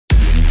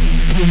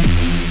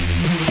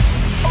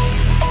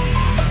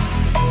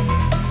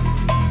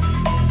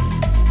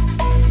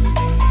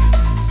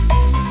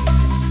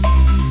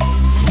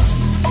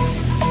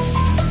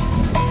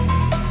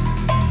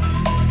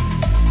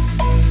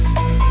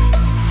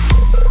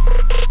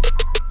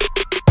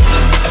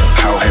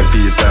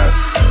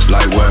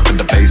Light work with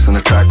the bass on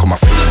the track, on my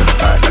face to the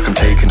back like I'm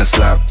taking a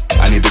slap.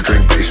 I need a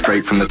drink but it's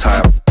straight from the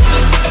tap.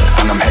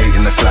 And I'm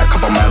hating the slack,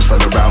 couple man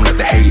slide around like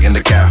they hate in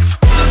the gaff.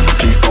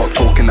 Please stop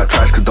talking that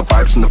trash cause the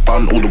vibe's in the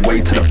front all the way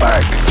to the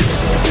back.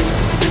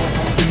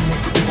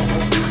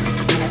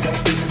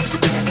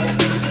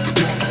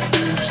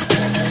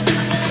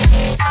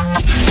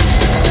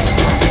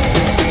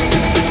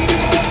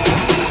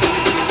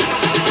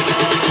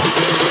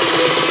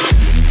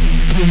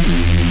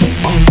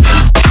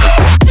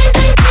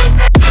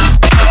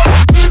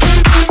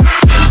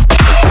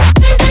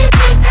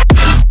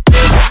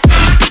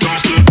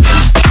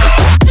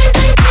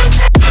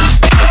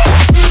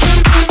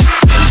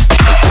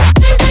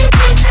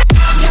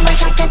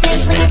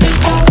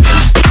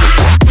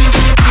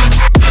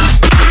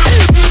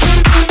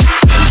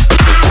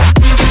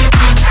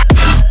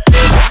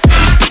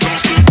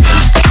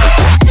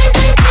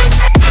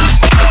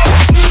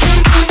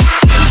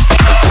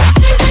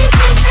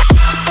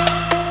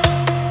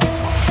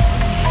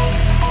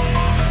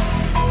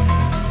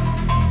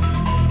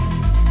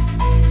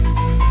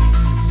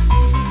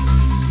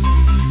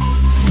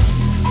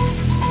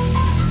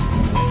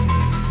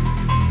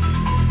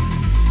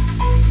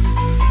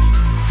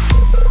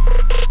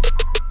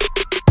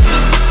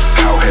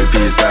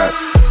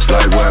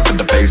 Light work with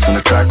the bass on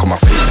the track, on my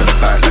face to the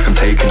back like I'm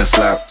taking a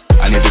slap.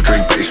 I need a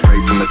drink but it's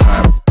straight from the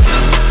tap.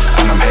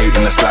 And I'm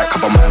hating the slack,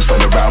 couple man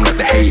slide around like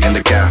they hate in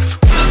the gaff.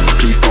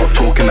 Please stop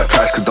talking that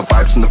trash cause the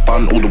vibe's in the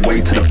front all the way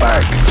to the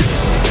back.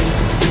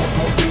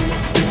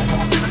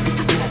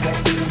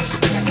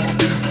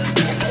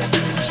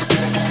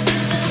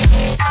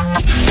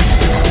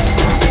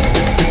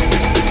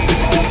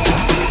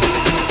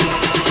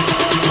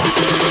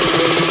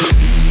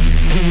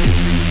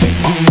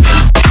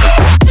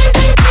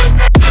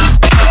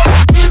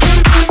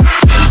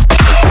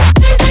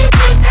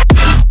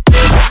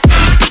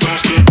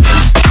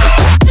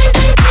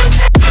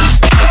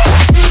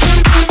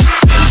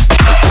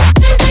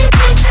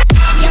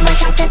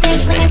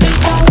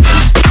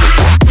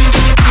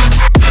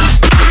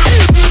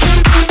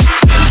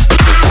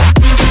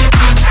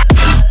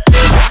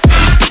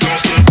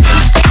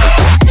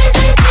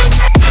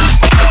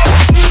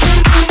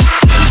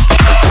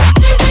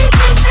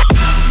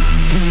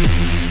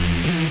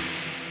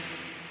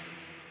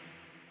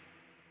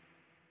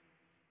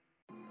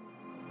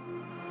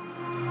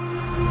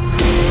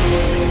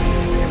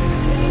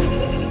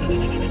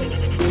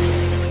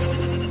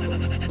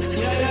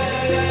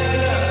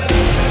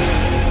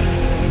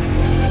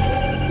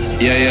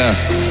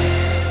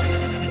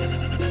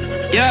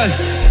 Yeah.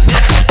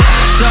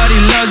 Shorty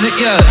loves it,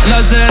 yeah.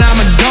 Loves that I'm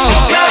a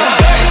dog.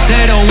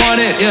 They don't want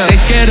it, yeah. They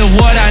scared of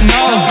what I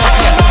know.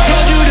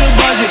 Told you the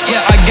budget,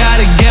 yeah. I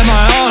gotta get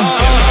my own.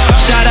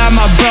 Shout out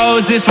my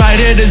bros, this right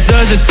here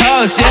deserves a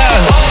toast, yeah.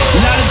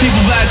 A lot of people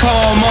back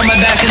home on my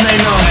back and they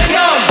know.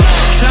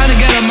 Trying to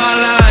get on my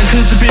line,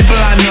 cause the people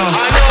I know.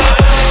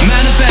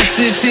 Manifest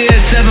this year,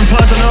 7+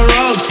 on the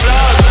ropes.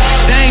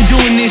 They ain't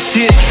doing this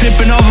shit,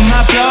 tripping over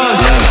my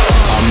flows.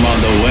 I'm on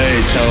the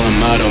way, tell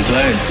them I don't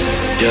play.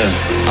 Yeah,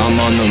 I'm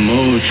on the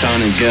move,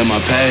 trying to get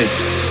my pay.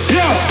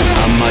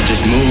 I might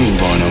just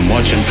move on and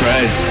watch and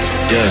pray.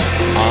 Yeah,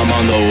 I'm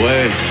on the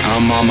way,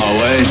 I'm on my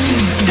way.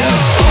 Yeah.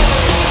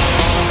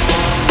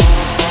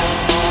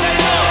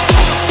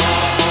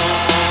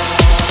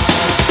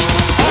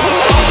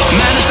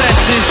 Manifest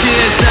this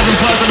year, 7+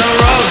 on the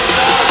ropes.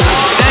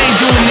 They ain't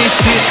doing this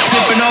shit,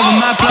 tripping over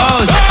my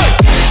flows.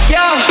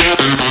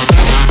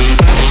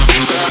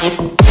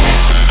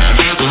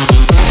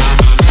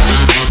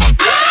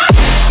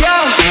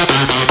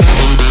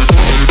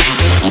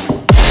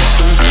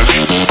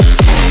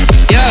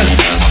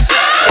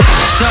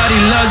 Shorty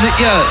loves it,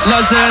 yeah,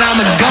 loves that I'm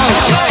a goat.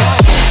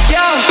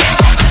 Yeah.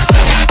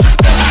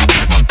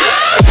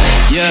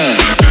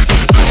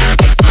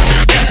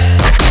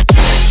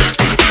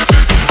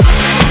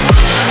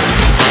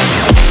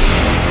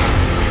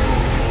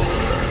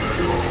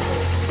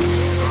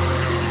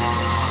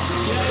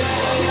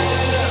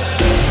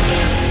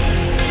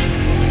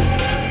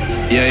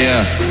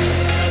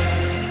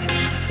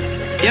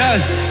 Yeah.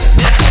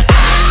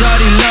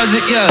 Shorty loves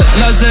it, yeah,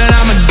 loves that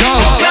I'm a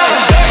goat.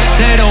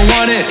 They don't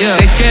want it, yeah.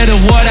 They scared of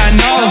what I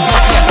know.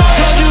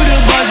 Told you the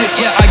budget,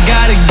 yeah. I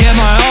gotta get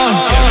my own.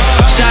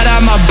 Shout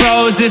out my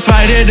bros, this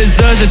right here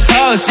deserves a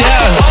toast, yeah.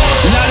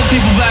 A lot of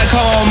people back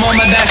home on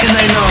my back and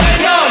they know.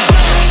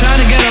 Trying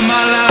to get on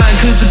my line,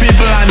 cause the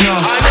people I know.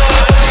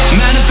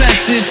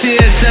 Manifest this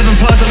year, 7+ on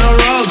the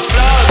ropes.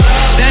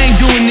 They ain't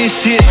doing this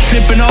shit,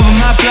 tripping over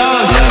my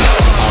flows.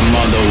 I'm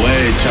on the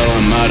way, tell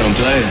them I don't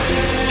play.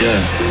 Yeah,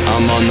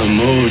 I'm on the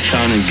move,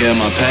 trying to get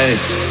my pay.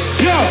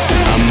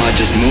 I might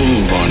just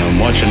move on and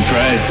watch and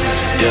pray.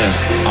 Yeah,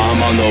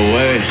 I'm on the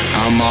way,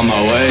 I'm on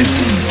my way.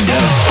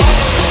 Yeah.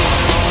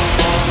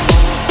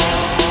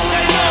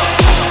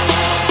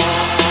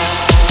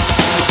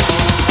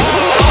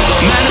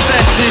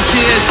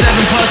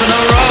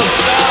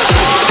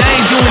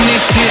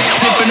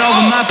 tripping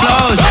over my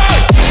flows.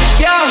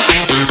 Yeah.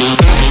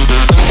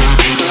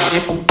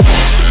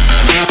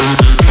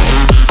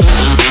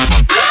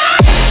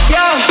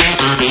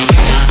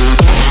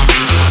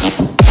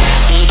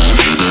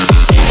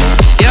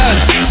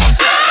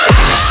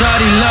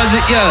 Shawty loves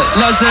it,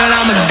 yeah, loves that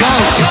I'm a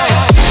goat.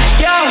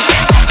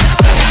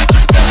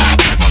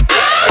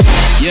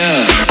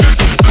 Yeah.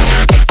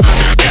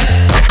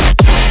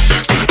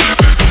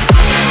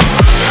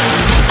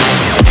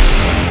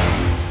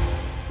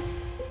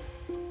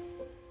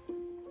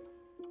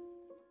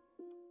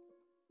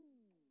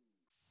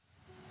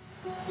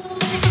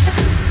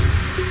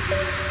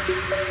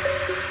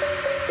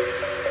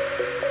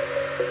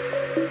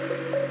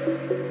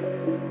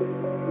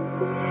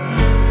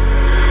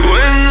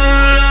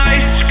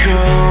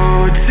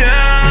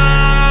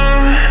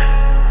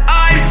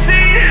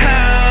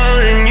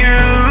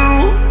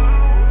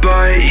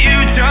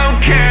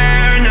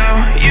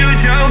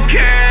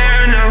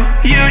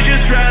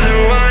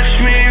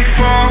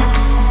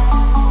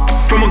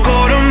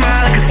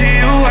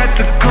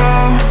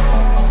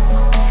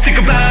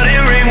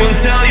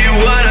 Tell you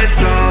what I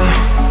saw.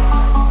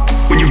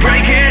 When you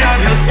break it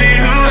off, you'll see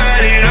who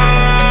had it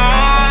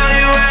all.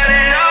 You had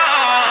it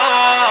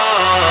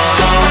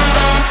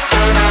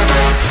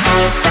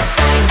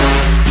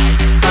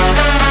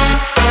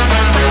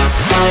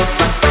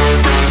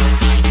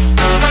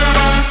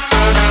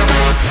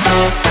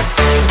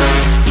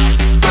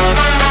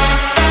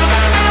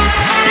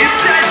You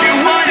said you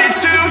wanted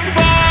to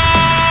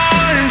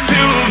fall into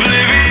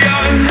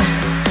oblivion.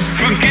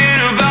 Forget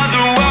about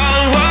the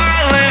world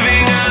we're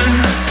living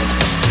in.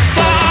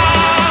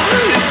 Fall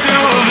into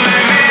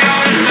oblivion,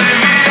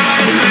 oblivion,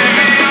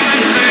 oblivion,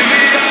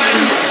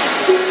 oblivion.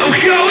 I'm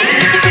going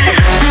in. Fall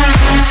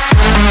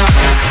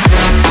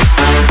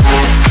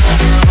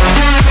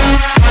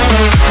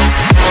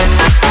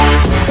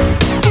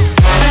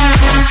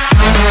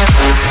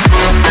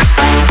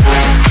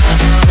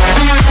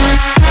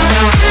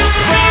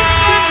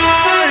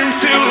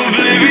into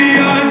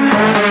oblivion.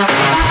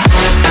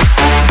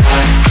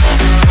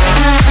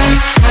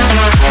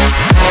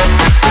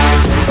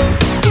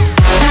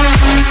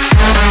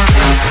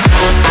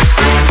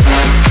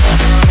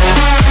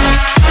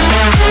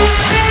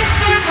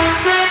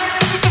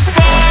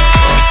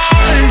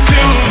 Fall into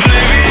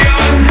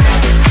oblivion.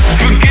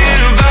 Forget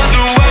about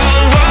the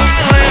world we're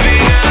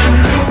living in.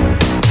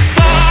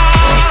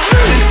 Fall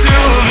into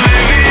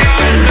oblivion,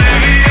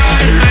 oblivion,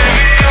 oblivion,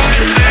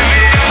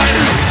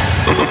 oblivion.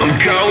 I'm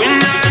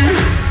going in.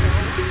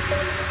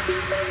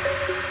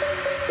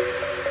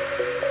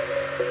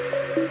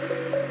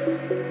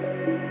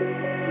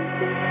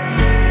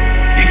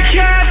 You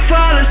can't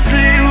fall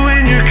asleep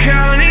when you're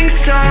counting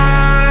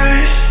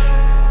stars.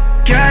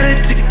 Get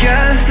it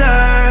together.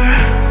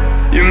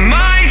 Your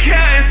mind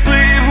can't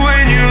sleep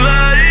when you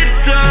let it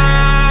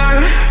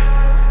serve.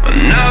 I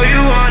know you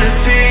wanna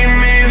see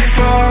me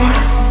fall.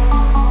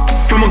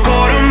 From a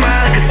quarter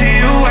mile, I can see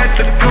you at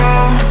the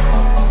call.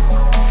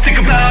 Think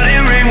about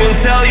it, ring won't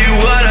tell you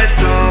what I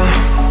saw.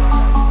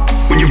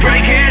 When you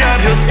break it up,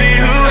 you'll see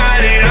who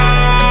had it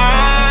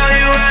all.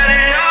 You had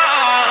it all.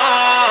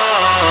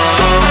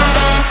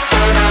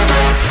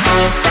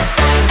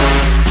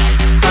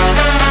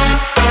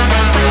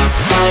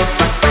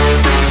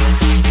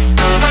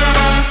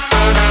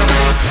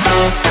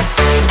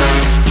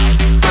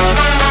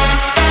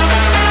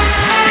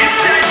 You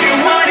said you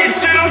wanted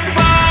to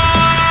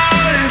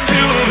fall into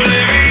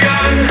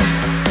oblivion.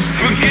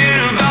 Forget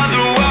about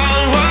the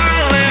world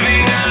we're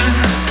living in.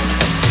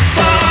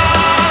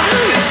 Fall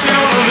into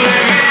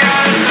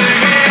oblivion,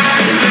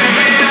 oblivion,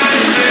 oblivion,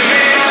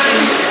 oblivion.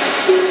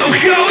 I'm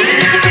going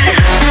in.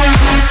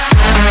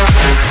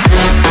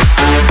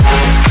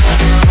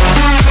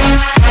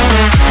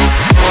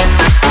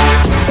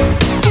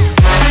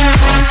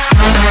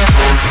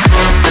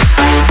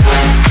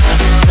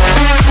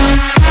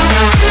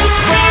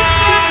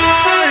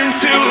 Fall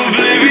into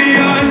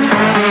oblivion.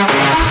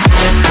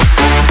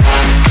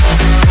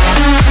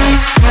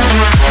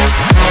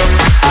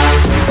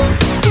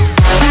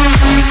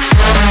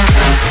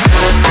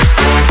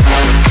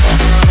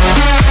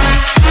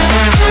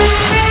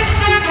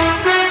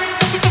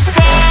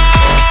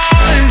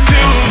 Fall into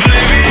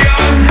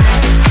oblivion.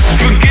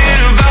 Forget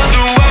about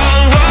the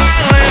world we're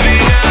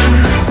living in.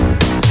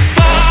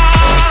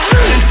 Fall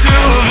into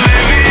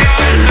oblivion,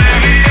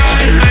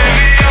 oblivion,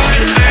 oblivion,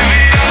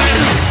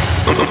 oblivion.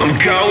 I'm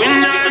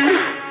going in.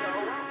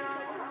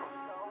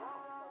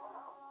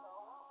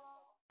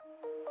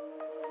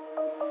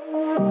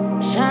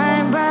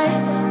 Shine bright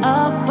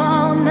up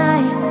all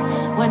night,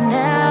 we're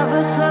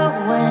never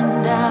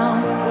slowing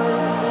down.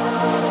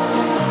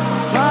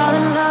 Fall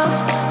in love,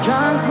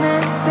 drunk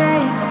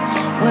mistakes,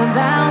 we're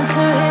bound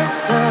to hit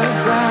the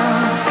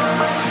ground.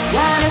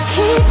 Gotta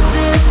keep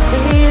this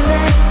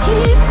feeling,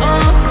 keep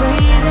on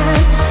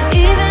breathing,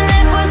 even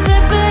if we're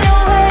slipping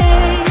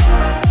away.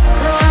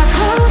 So I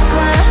close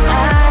my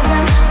eyes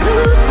and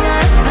lose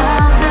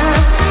myself now.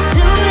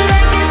 Do it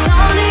like it's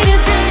only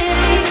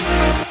today.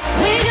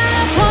 We got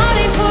a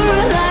party for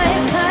a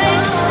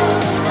lifetime.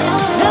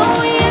 No,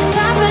 we ain't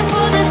stopping.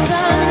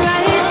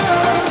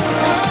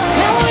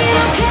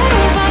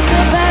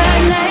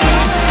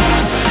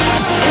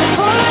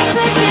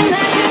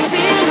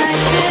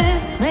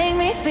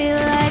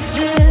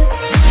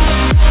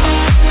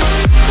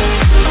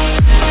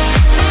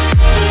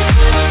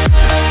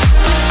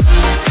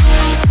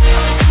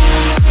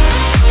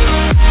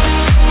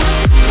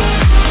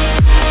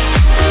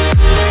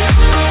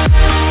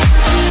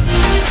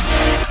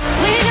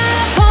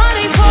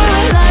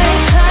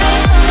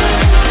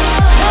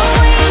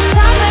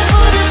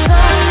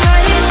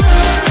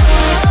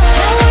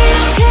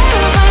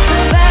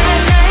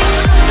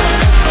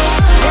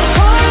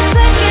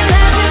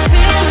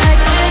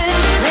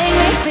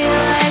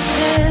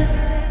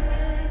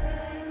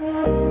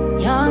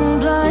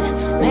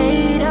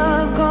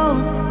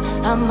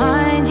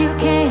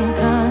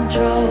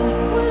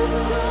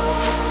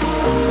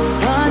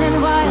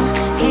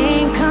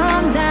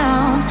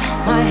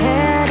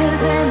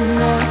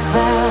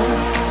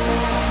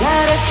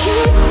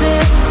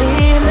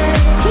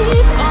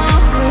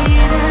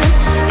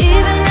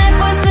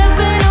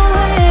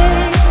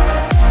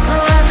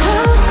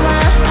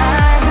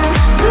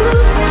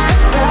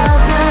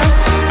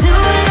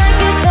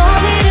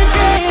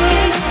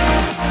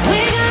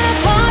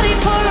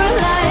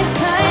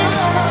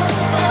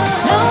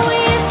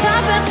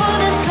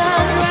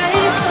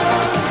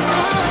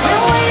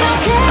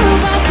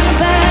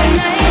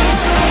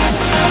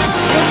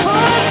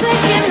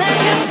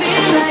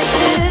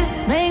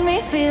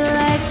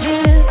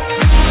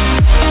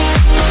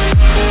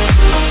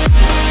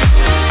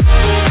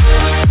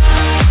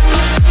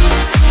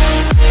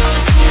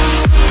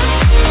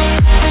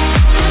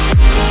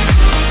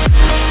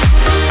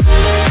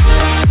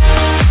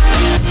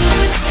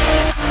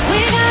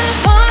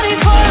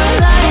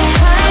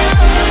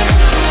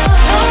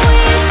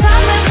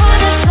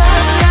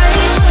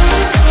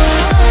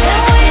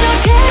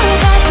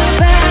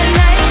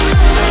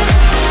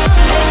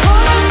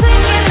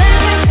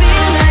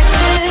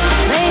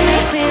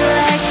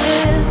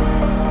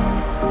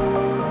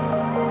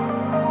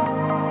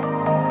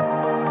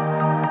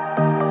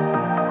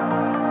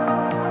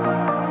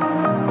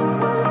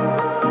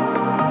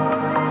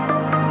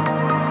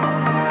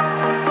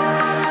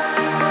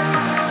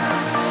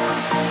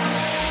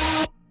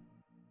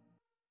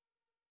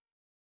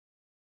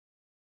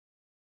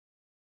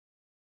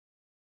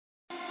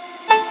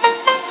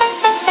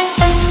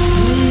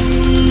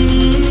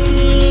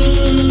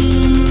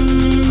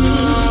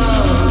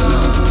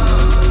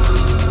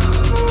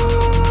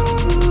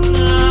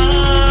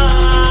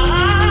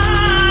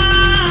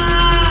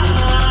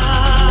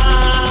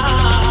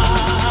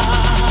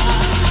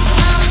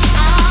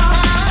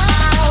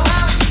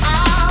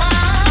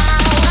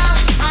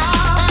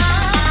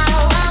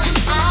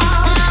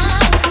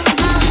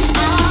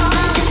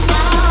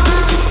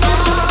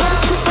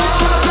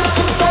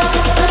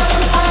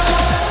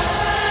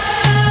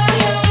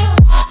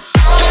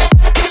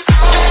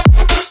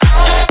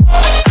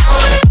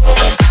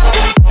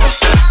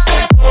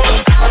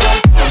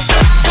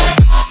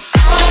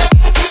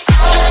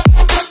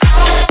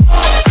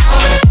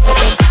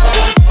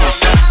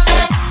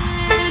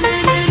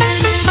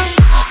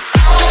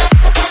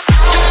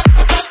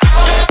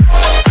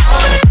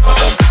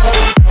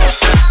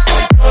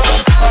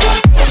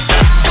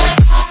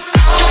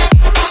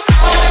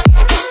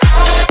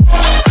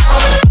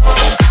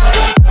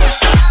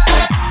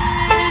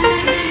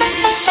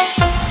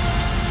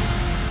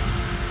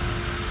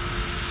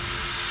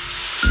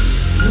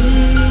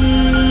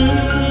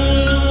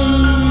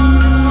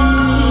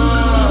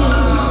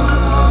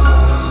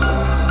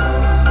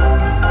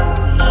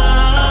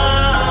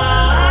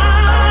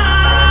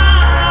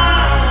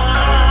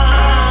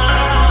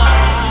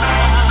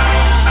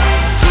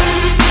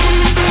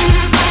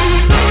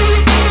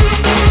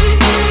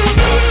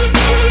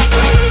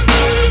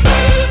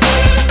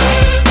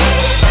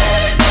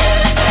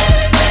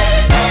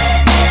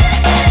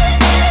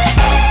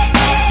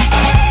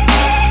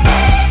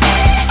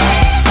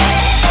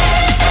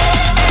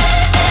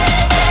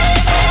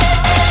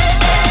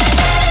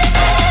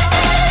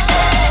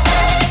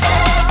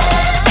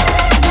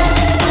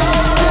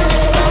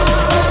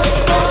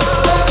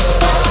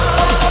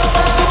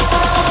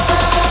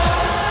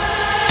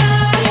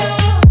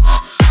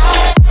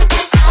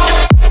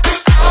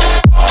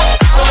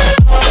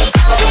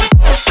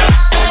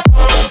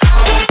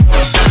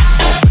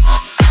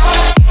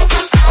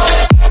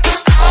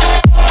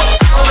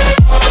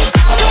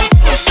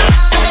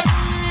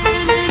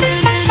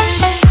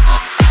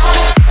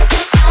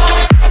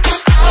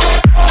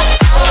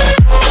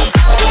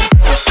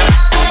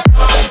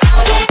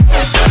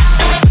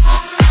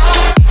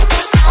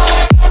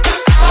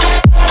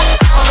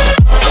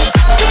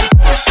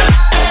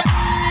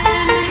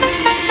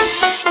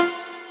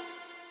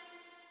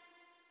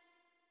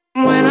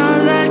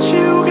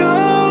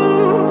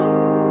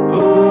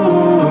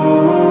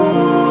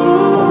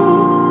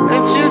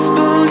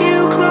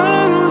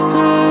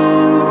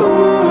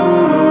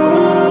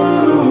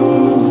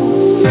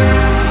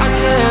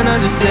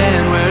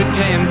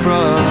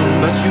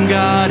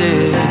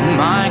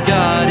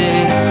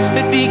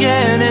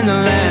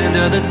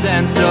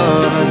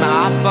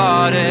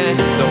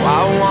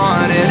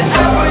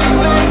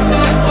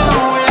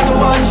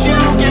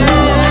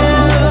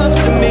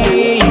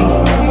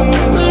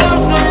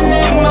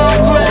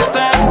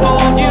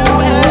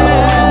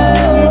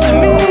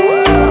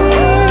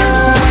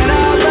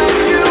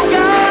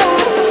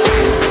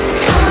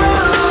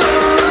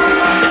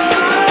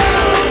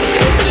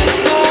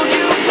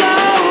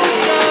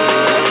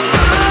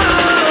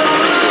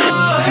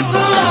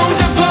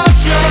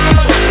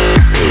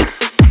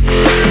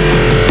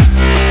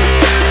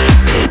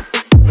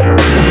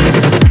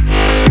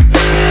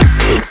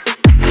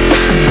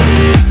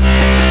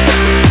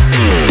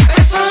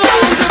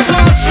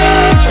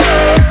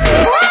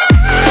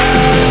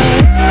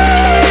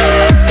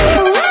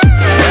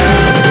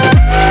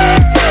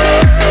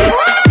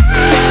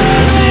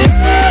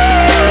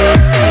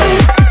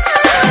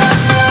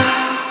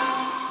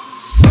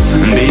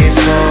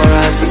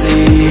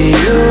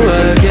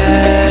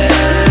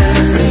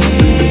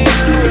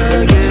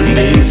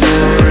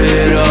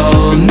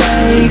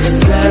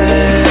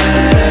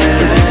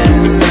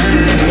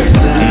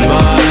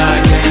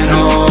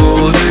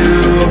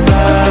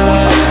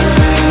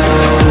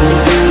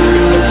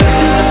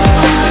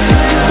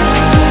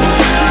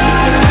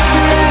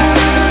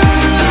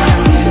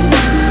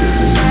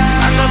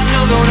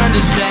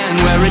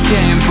 it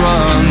came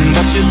from,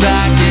 but you're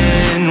back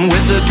in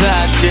with the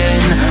passion.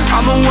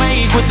 I'm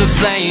awake with the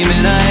flame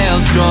in a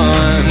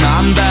hailstorm.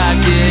 I'm back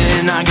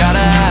in, I gotta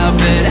have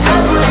it.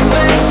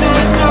 Everything to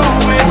do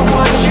with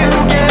what you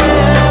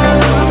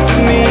give to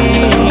me.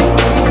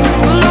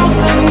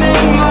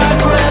 Loosening my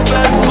grip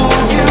as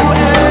pull you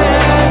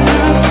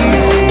into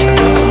me.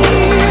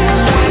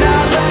 When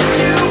I let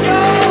you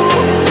go,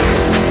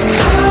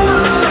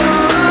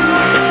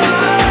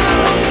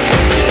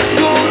 just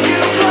pulled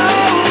you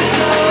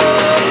closer.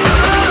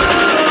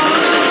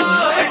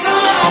 It's a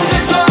long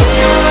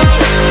departure.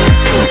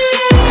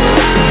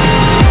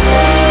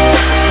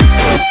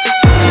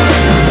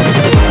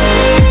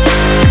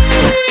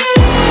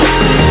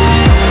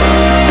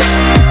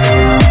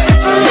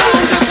 It's a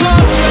long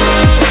departure.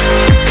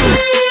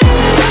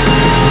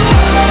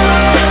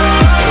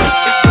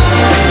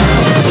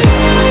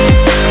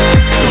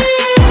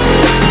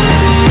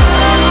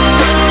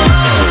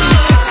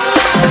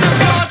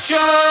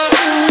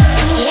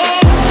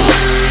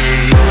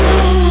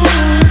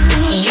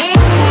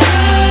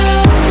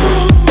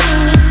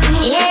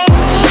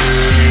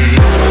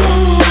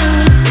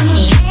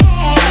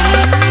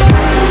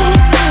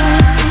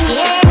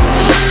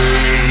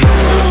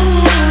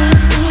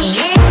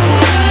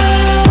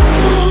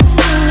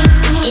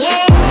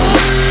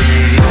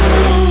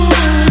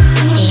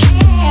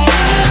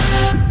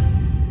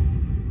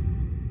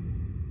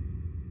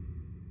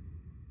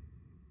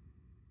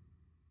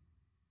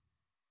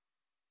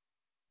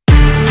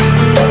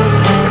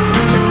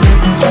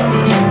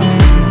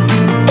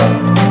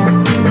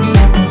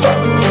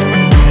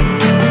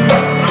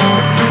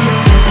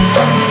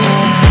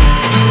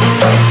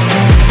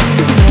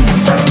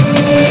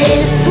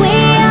 If we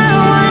are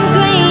one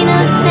grain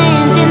of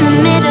sand in the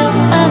middle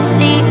of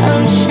the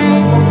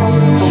ocean,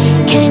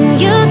 can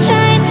you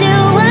try to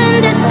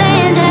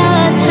understand how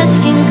our touch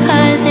can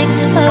cause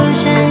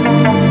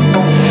explosions?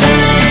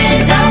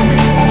 Rise up,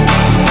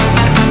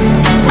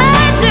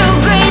 we're too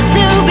great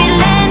to be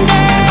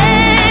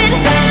landed.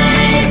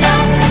 Rise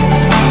up,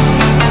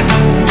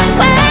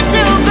 we're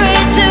too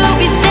great to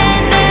be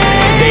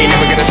standing. They ain't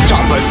never gonna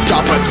stop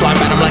us, fly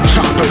at 'em like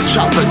choppers.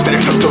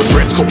 Better cook those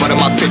risks, cold blood in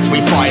my fists, we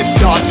fire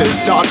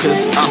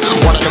starters.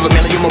 One out of a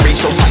million will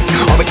reach those heights.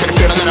 Always had a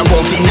feeling that I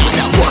won't deny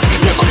that work,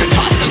 never could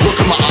toss. Look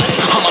in my eyes,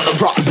 I'm on the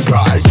rise.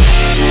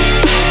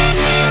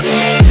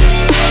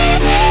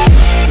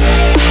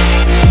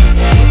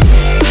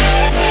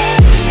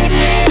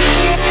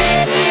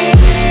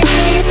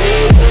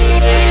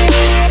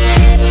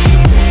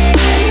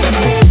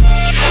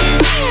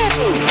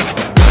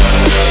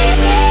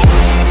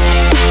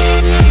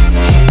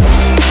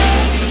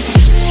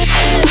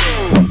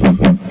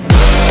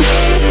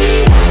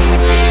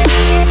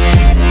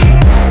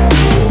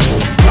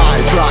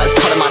 Rise,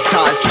 putting my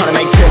size, trying to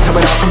make sense of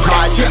it all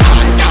comprised. Your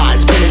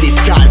eyes, been in these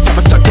skies.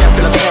 Never stuck down,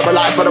 feeling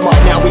paralyzed, but I'm up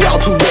now. We all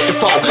too late to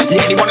fall.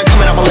 Yeah, anyone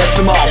coming up, I'll lift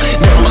them all.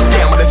 Never look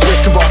down when there's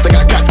risk involved. I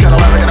got guts, got a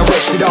lot, I gotta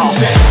wish it all.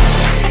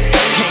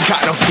 Ain't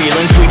got no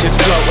feelings, we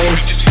just floating.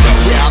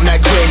 Yeah, I'm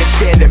that grain of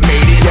sand that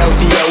made it out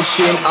the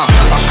ocean. A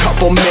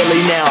couple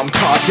milli now, I'm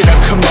causing a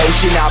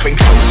commotion. I've been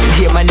coasting,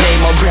 hear my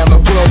name around the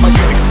world like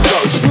an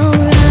explosion. So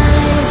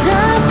rise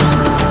up,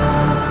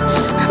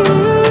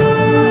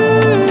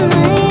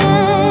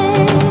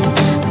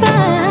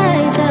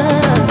 rise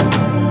up.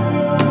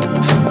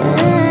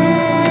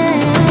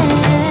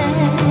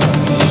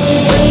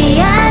 We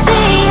are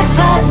the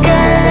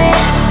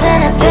apocalypse,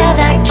 and a pill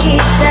that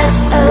keeps us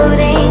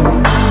floating.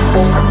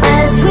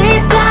 As we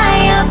fly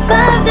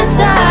above the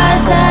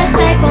stars, the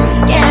hype won't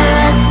scare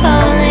us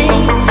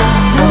falling.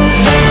 So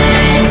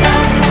rise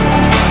up,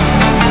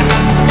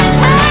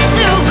 we're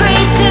too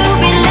great to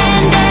be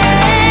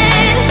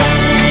landed.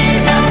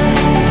 Rise up,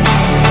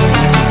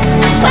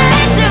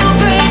 we're too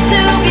great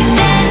to be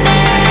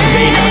standing.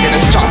 They ain't never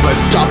gonna stop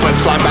us,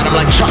 fly at 'em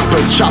like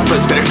choppers.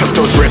 Better cook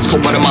those risks,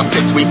 cold blood in my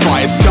fists, we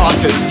fire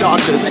starters.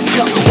 Let's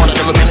go. One out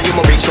of a million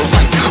will reach those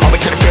heights.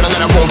 Always had a feeling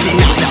that I won't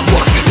deny that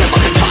work, never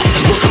could toss.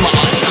 Look in my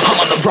eyes, I'm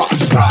on the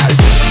rise.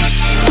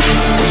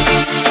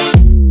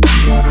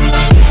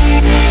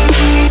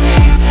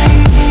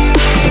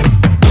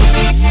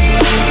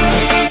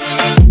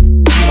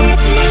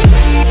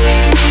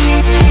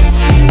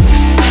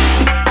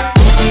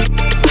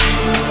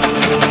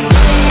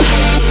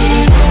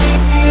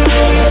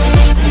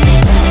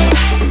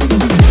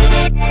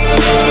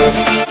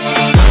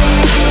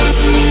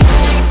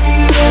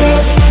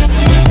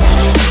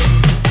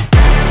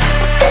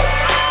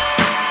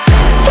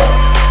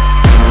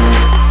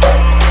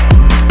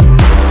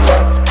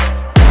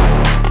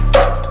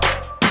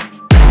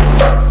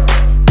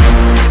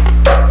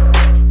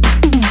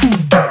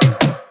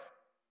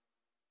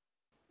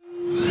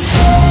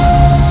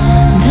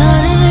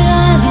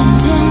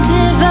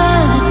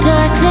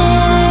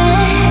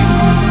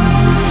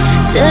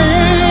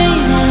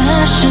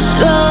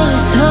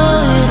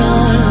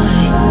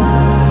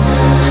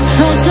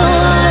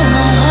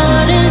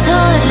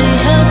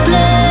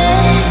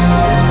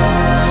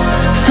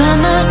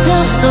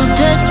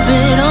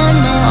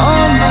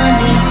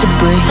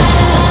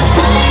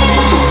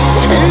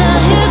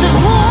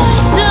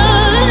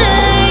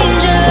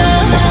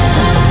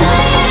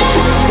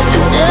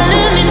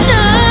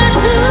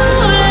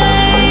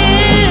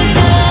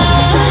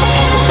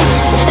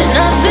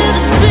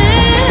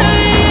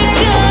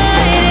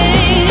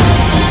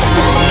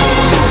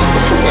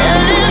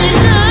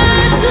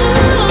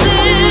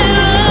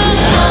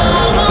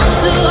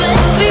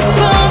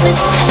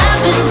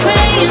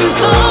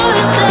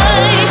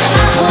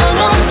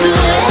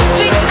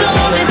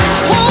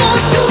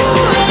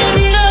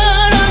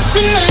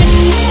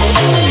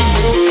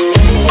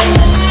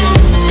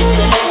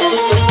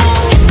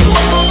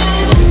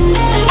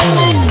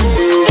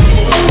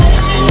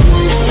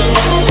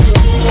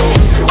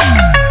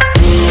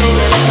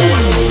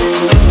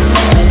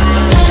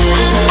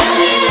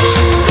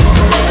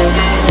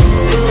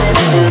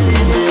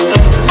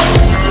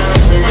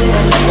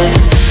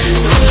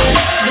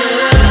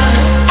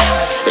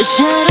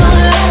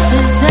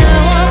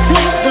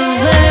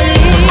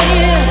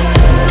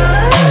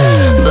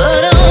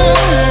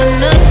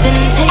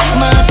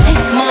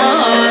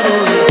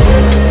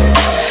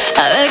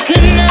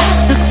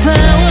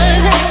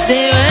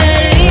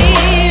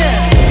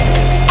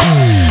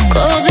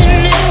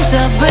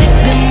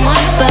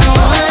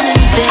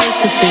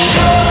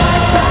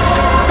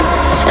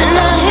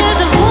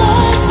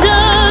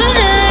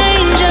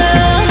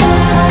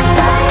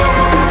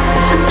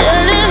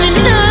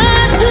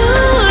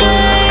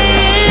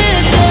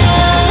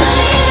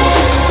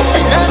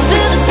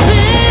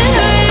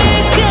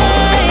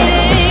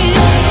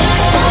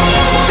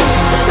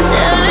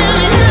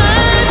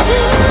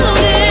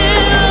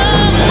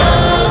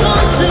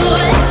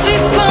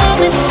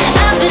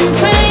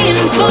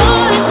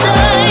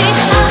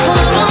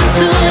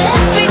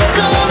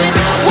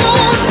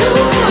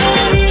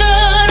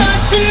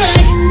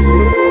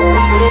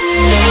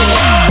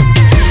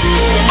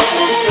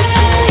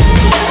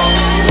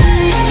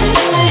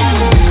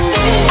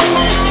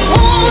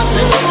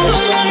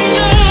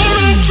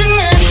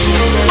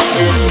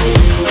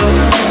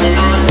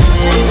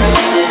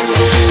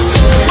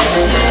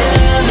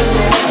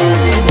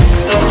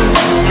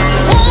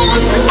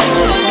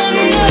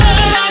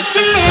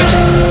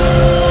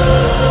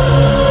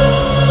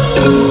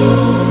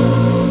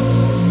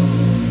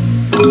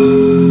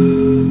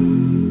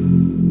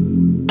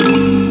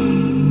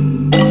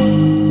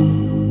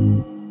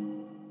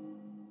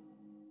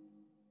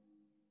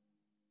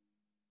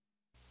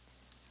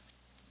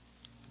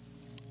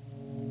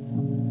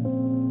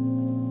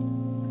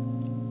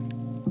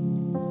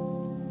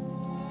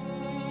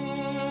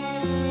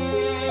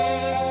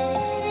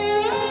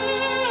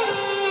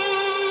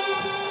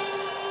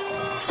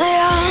 Say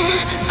I'm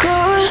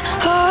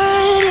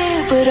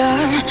good-hearted, but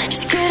I'm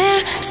just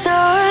getting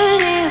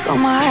started. Got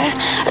my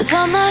eyes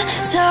on the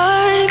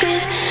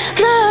target.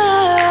 No,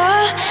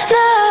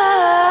 no.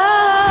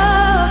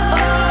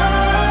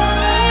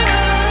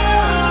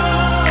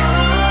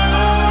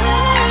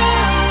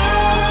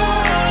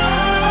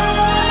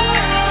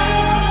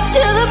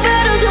 Till the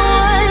battle's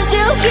won,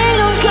 till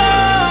kingdom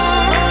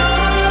come.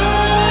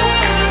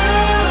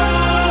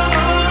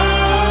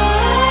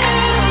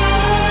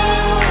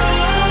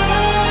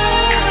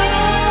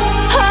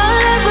 I'll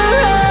never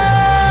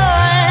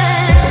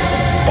run.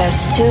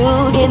 Best to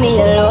give me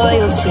your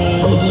loyalty,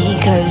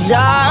 'cause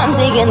I'm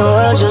taking the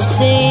world, you'll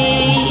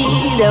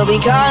see. They'll be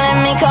calling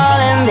me,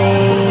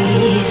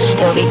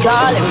 they'll be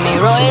calling me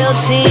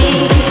royalty.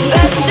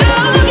 Best to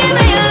give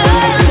me your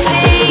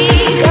loyalty,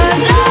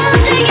 'cause I'm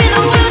taking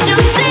the world,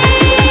 you'll see.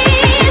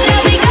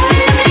 They'll be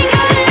calling me,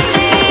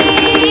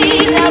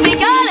 they'll be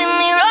calling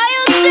me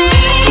royalty.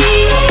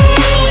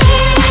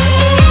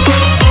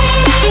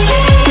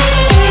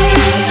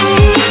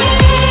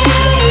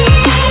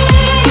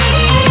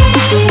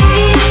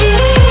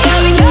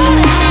 They'll be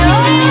calling me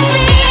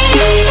royalty.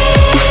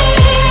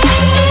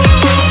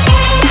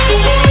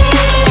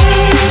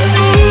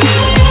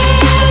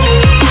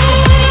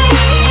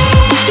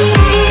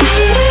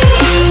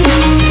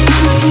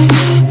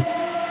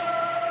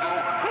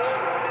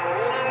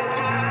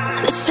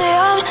 They say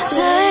I'm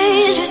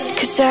dangerous,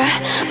 'cause I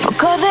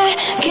broke all the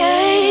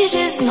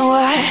cages. No, I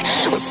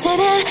won't sit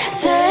and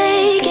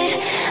take it.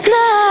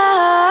 No,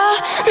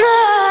 no.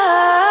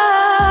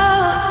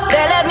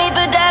 They left me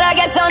for dead, I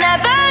guess I'll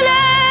never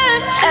learn.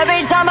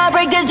 Every time I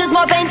break, there's just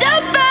more pain to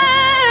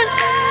burn.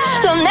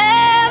 They'll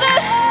never,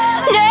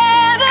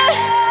 never,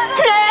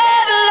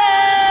 never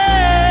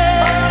learn.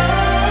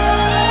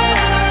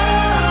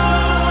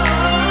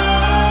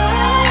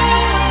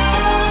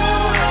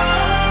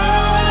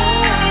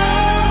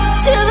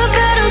 Till the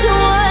battle's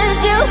won,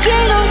 till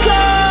kingdom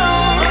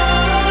come.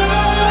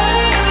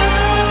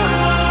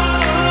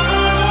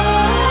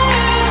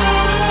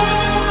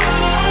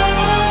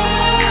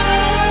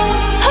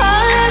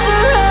 I'll never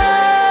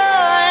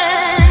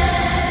run.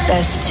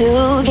 Best to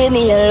give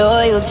me your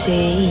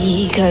loyalty,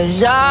 'cause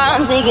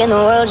I'm taking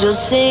the world, you'll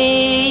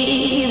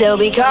see.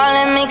 They'll be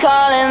calling me,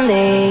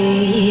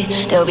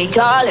 they'll be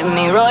calling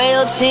me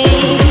royalty.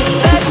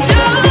 Best to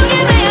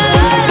give me